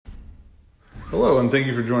Hello, and thank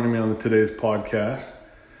you for joining me on today's podcast.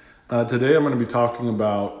 Today I'm going to be talking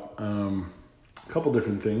about a couple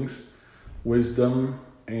different things, wisdom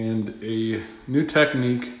and a new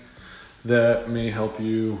technique that may help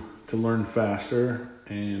you to learn faster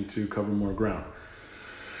and to cover more ground.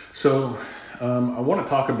 So I want to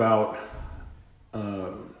talk about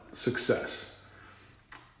success.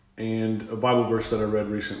 And a Bible verse that I read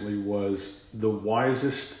recently was, the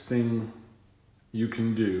wisest thing you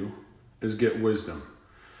can do is get wisdom.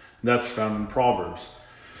 That's found in Proverbs.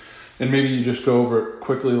 And maybe you just go over it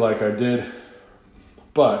quickly like I did,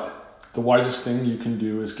 but the wisest thing you can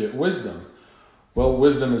do is get wisdom. Well,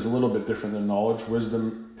 wisdom is a little bit different than knowledge.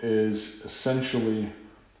 Wisdom is essentially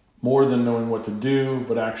more than knowing what to do,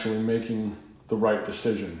 but actually making the right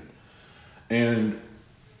decision. And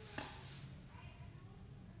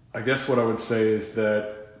I guess what I would say is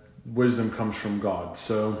that wisdom comes from God.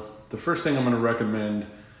 So the first thing I'm going to recommend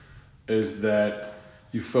is that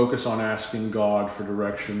you focus on asking God for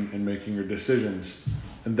direction in making your decisions.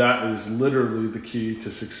 And that is literally the key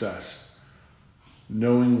to success.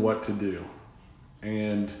 Knowing what to do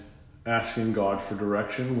and asking God for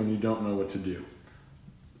direction when you don't know what to do.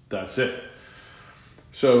 That's it.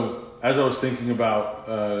 So as I was thinking about,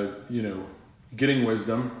 getting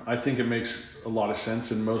wisdom, I think it makes a lot of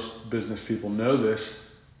sense, and most business people know this,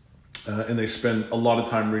 and they spend a lot of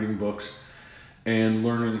time reading books and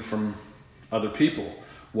learning from other people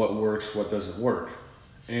what works, what doesn't work.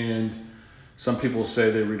 And some people say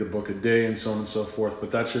they read a book a day and so on and so forth, but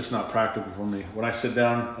that's just not practical for me. When I sit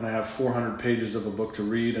down and I have 400 pages of a book to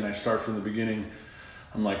read and I start from the beginning,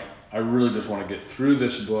 I'm like, I really just want to get through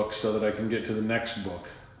this book so that I can get to the next book.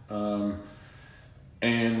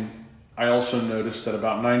 And I also noticed that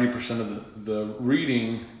about 90% of the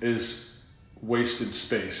reading is wasted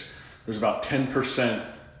space. There's about 10%,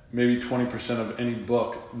 maybe 20% of any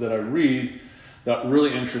book that I read that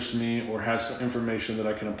really interests me or has some information that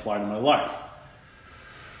I can apply to my life.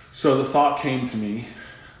 So the thought came to me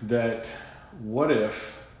that what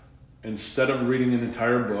if, instead of reading an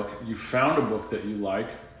entire book, you found a book that you like.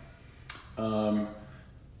 I'm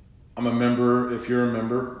a member, if you're a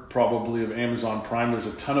member, probably of Amazon Prime. There's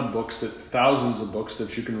a ton of books, thousands of books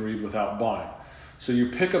that you can read without buying. So you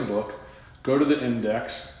pick a book, go to the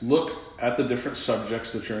index, look at the different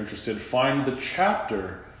subjects that you're interested in, find the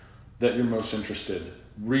chapter that you're most interested.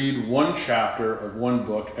 Read one chapter of one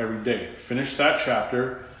book every day. Finish that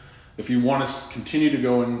chapter. If you want to continue to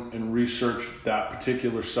go and research that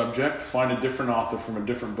particular subject, find a different author from a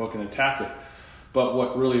different book and attack it. But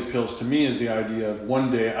what really appeals to me is the idea of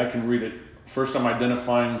one day I can read it. First, I'm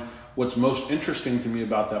identifying what's most interesting to me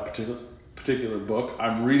about that particular book.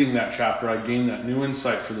 I'm reading that chapter. I gain that new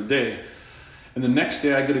insight for the day. And the next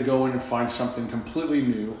day I get to go in and find something completely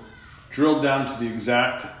new, drill down to the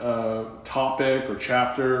exact topic or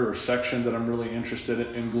chapter or section that I'm really interested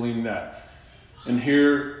in, and glean that. And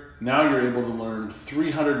here, now you're able to learn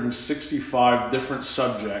 365 different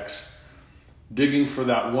subjects, digging for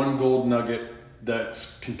that one gold nugget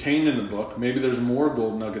that's contained in the book. Maybe there's more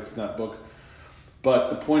gold nuggets in that book, but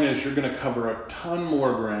the point is you're going to cover a ton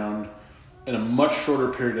more ground in a much shorter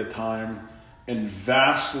period of time and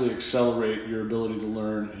vastly accelerate your ability to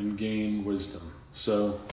learn and gain wisdom. So